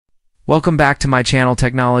Welcome back to my channel,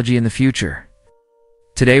 Technology in the Future.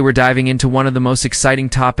 Today we're diving into one of the most exciting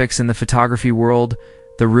topics in the photography world,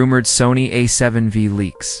 the rumored Sony A7 V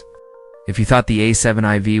leaks. If you thought the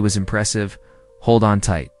A7 IV was impressive, hold on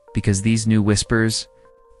tight, because these new whispers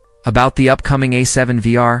about the upcoming A7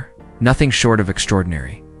 V are nothing short of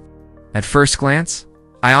extraordinary. At first glance,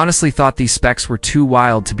 I honestly thought these specs were too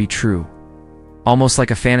wild to be true, almost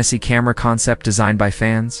like a fantasy camera concept designed by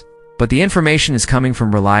fans. But the information is coming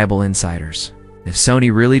from reliable insiders. If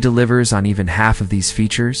Sony really delivers on even half of these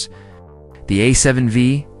features, the A7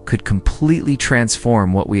 V could completely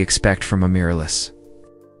transform what we expect from a mirrorless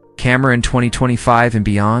camera in 2025 and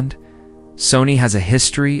beyond. Sony has a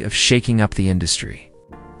history of shaking up the industry.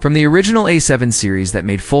 From the original A7 series that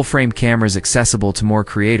made full-frame cameras accessible to more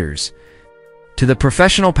creators, to the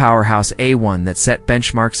professional powerhouse A1 that set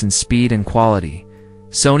benchmarks in speed and quality,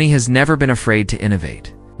 Sony has never been afraid to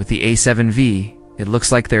innovate. With the A7 V, it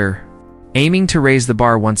looks like they're aiming to raise the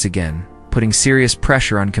bar once again, putting serious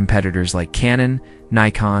pressure on competitors like Canon,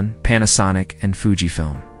 Nikon, Panasonic, and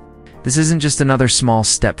Fujifilm. This isn't just another small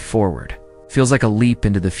step forward. It feels like a leap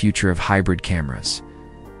into the future of hybrid cameras.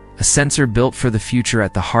 A sensor built for the future.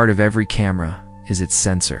 At the heart of every camera is its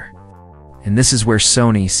sensor. And this is where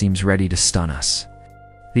Sony seems ready to stun us.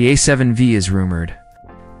 The A7 V is rumored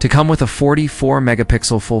to come with a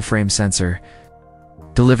 44-megapixel full-frame sensor,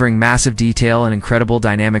 delivering massive detail and incredible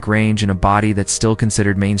dynamic range in a body that's still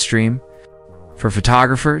considered mainstream. For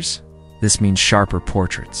photographers, this means sharper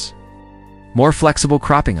portraits, more flexible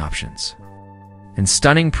cropping options, and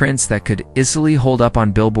stunning prints that could easily hold up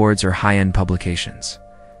on billboards or high-end publications.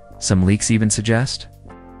 Some leaks even suggest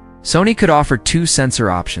Sony could offer two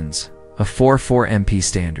sensor options, a 4.4 MP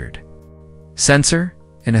standard sensor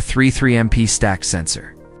and a 3.3 MP stacked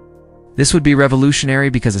sensor. This would be revolutionary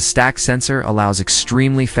because a stacked sensor allows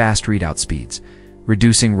extremely fast readout speeds,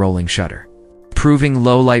 reducing rolling shutter, improving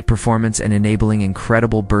low-light performance, and enabling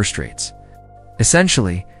incredible burst rates.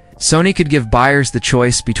 Essentially, Sony could give buyers the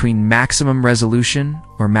choice between maximum resolution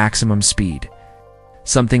or maximum speed,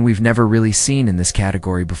 something we've never really seen in this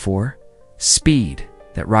category before. Speed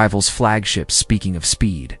that rivals flagships. Speaking of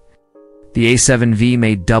speed, the A7 V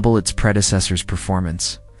may double its predecessor's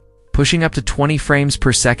performance, pushing up to 20 frames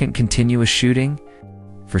per second continuous shooting.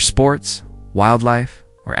 For sports, wildlife,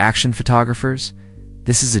 or action photographers,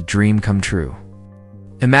 this is a dream come true.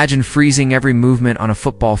 Imagine freezing every movement on a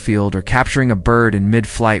football field or capturing a bird in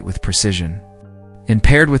mid-flight with precision. And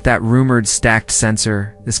paired with that rumored stacked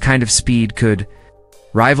sensor, this kind of speed could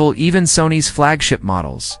rival even Sony's flagship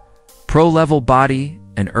models. Pro-level body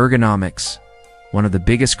and ergonomics, one of the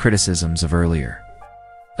biggest criticisms of earlier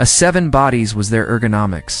A7 bodies was their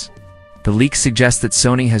ergonomics. The leaks suggest that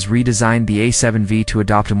Sony has redesigned the A7 V to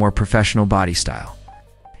adopt a more professional body style.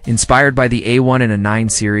 Inspired by the A1 and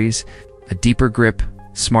A9 series, a deeper grip,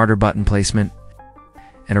 smarter button placement,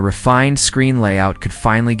 and a refined screen layout could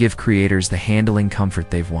finally give creators the handling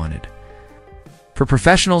comfort they've wanted. For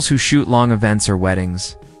professionals who shoot long events or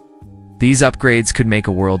weddings, these upgrades could make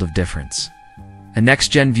a world of difference. A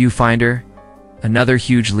next-gen viewfinder, another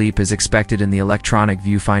huge leap is expected in the electronic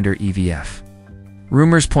viewfinder EVF.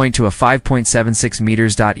 Rumors point to a 5.76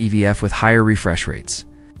 meters EVF with higher refresh rates,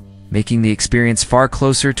 making the experience far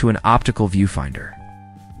closer to an optical viewfinder.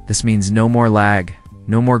 This means no more lag,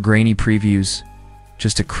 no more grainy previews,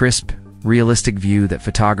 just a crisp, realistic view that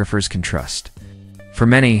photographers can trust. For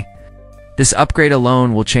many, this upgrade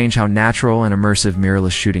alone will change how natural and immersive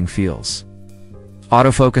mirrorless shooting feels.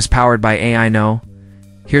 Autofocus powered by AI. No,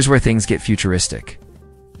 here's where things get futuristic.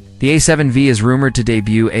 The A7 V is rumored to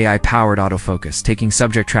debut AI-powered autofocus, taking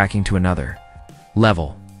subject tracking to another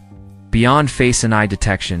level. Beyond face and eye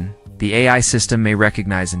detection, the AI system may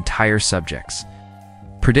recognize entire subjects,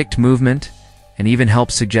 predict movement, and even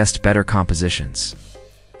help suggest better compositions.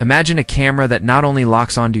 Imagine a camera that not only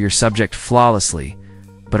locks onto your subject flawlessly,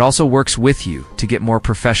 but also works with you to get more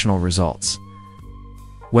professional results.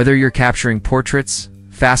 Whether you're capturing portraits,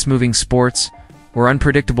 fast-moving sports, or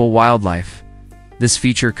unpredictable wildlife, this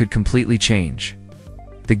feature could completely change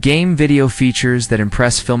the game. Video features that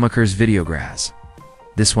impress filmmakers. Videographs.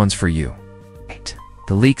 This one's for you.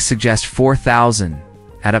 The leaks suggest 4,000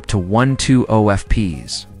 at up to 1.2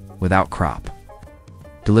 FPs without crop,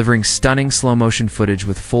 delivering stunning slow-motion footage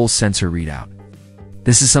with full sensor readout.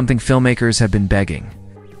 This is something filmmakers have been begging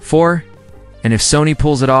for, and if Sony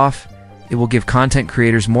pulls it off, it will give content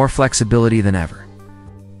creators more flexibility than ever.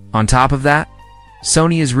 On top of that,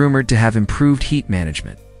 Sony is rumored to have improved heat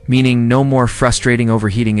management, meaning no more frustrating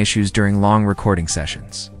overheating issues during long recording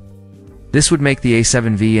sessions. This would make the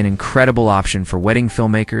A7 V an incredible option for wedding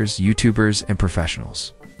filmmakers, YouTubers, and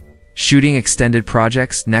professionals. Shooting extended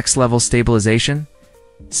projects, next-level stabilization?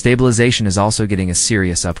 Stabilization is also getting a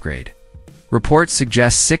serious upgrade. Reports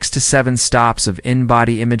suggest 6 to 7 stops of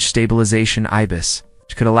in-body image stabilization IBIS,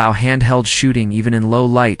 which could allow handheld shooting even in low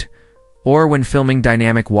light or when filming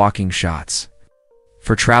dynamic walking shots.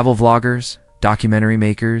 For travel vloggers, documentary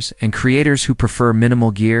makers, and creators who prefer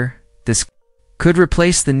minimal gear, this could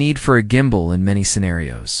replace the need for a gimbal in many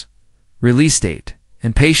scenarios. Release date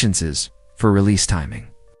and patience for release timing.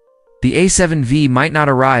 The A7 V might not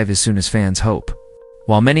arrive as soon as fans hope.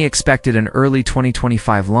 While many expected an early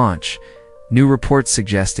 2025 launch, new reports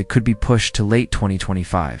suggest it could be pushed to late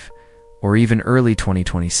 2025 or even early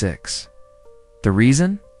 2026. The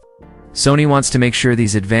reason? Sony wants to make sure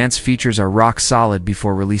these advanced features are rock solid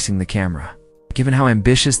before releasing the camera. Given how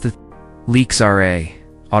ambitious the leaks are,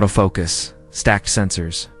 autofocus, stacked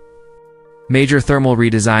sensors, major thermal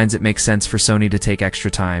redesigns, it makes sense for Sony to take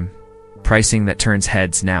extra time. Pricing that turns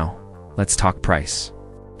heads now. Let's talk price.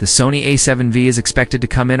 The Sony A7 V is expected to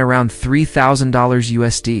come in around $3,000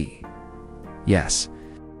 USD. Yes,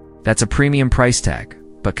 that's a premium price tag,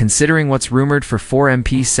 but considering what's rumored for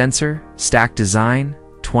 4MP sensor, stacked design,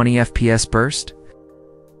 20 FPS burst,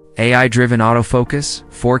 AI-driven autofocus,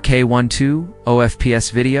 4K 1.2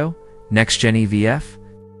 OFPS video, next-gen EVF,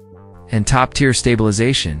 and top-tier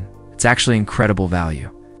stabilization, it's actually incredible value.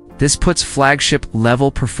 This puts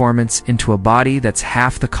flagship-level performance into a body that's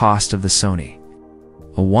half the cost of the Sony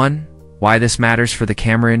A1. Why this matters for the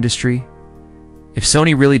camera industry? If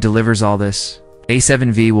Sony really delivers all this,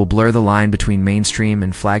 A7 V will blur the line between mainstream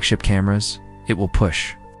and flagship cameras. It will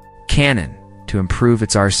push Canon to improve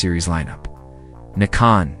its R-series lineup,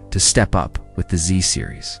 Nikon to step up with the Z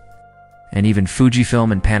series, and even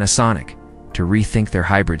Fujifilm and Panasonic to rethink their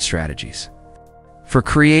hybrid strategies. For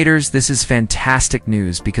creators, this is fantastic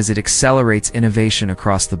news because it accelerates innovation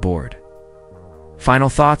across the board. Final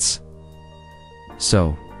thoughts?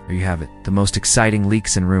 So, there you have it, the most exciting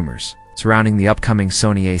leaks and rumors surrounding the upcoming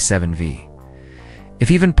Sony A7 V.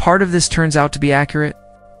 If even part of this turns out to be accurate,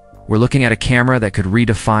 we're looking at a camera that could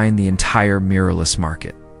redefine the entire mirrorless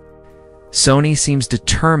market. Sony seems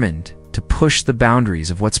determined to push the boundaries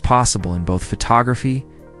of what's possible in both photography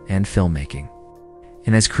and filmmaking.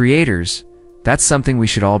 And as creators, that's something we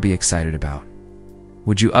should all be excited about.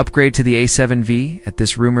 Would you upgrade to the A7 V at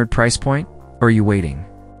this rumored price point, or are you waiting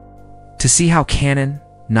to see how Canon,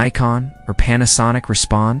 Nikon, or Panasonic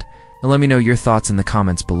respond? Now let me know your thoughts in the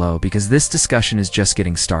comments below, because this discussion is just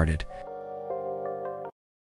getting started.